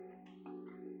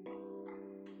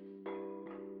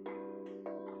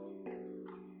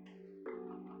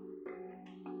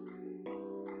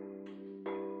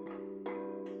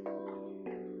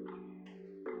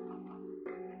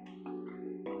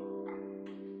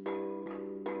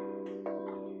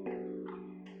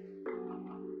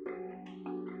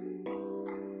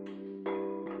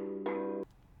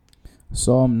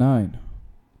Psalm 9.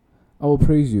 I will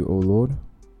praise you, O Lord,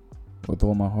 with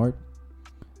all my heart.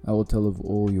 I will tell of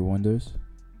all your wonders.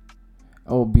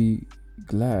 I will be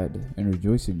glad and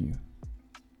rejoice in you.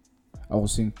 I will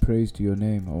sing praise to your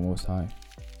name, O Most High.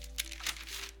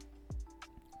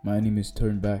 My enemies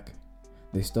turn back.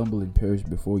 They stumble and perish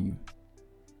before you.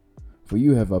 For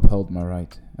you have upheld my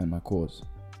right and my cause.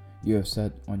 You have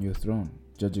sat on your throne,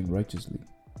 judging righteously.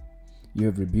 You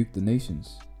have rebuked the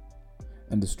nations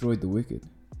and destroyed the wicked.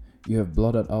 You have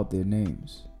blotted out their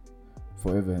names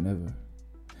forever and ever.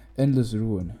 Endless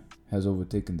ruin has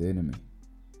overtaken the enemy.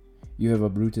 You have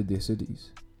uprooted their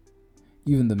cities.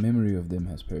 Even the memory of them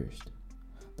has perished.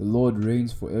 The Lord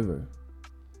reigns forever.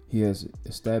 He has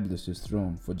established his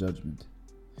throne for judgment.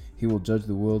 He will judge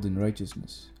the world in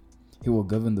righteousness. He will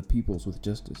govern the peoples with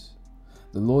justice.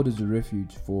 The Lord is a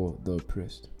refuge for the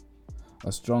oppressed,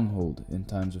 a stronghold in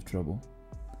times of trouble.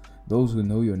 Those who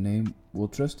know your name will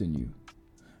trust in you.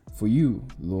 For you,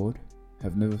 Lord,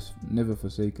 have never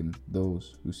forsaken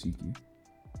those who seek you.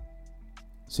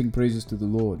 Sing praises to the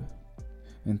Lord,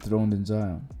 enthroned in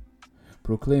Zion.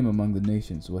 Proclaim among the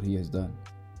nations what he has done.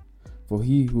 For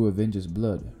he who avenges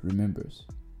blood remembers.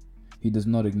 He does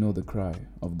not ignore the cry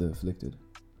of the afflicted.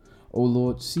 O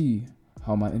Lord, see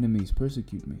how my enemies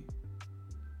persecute me.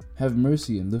 Have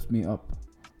mercy and lift me up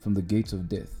from the gates of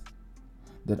death,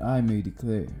 that I may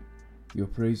declare your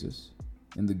praises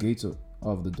in the gates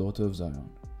of the daughter of Zion,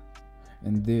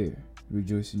 and there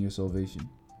rejoice in your salvation.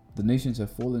 The nations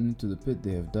have fallen into the pit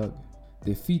they have dug.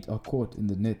 Their feet are caught in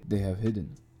the net they have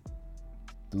hidden.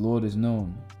 The Lord is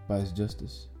known by his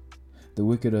justice. The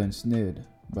wicked are ensnared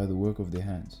by the work of their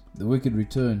hands. The wicked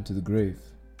return to the grave,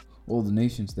 all the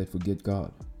nations that forget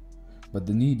God. But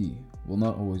the needy will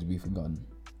not always be forgotten,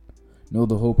 nor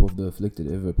the hope of the afflicted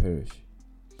ever perish.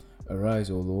 Arise,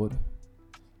 O Lord.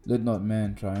 Let not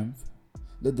man triumph.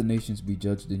 Let the nations be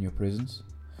judged in your presence.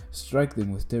 Strike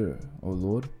them with terror, O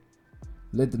Lord.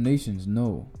 Let the nations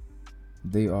know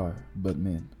they are but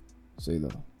men.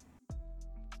 Selah.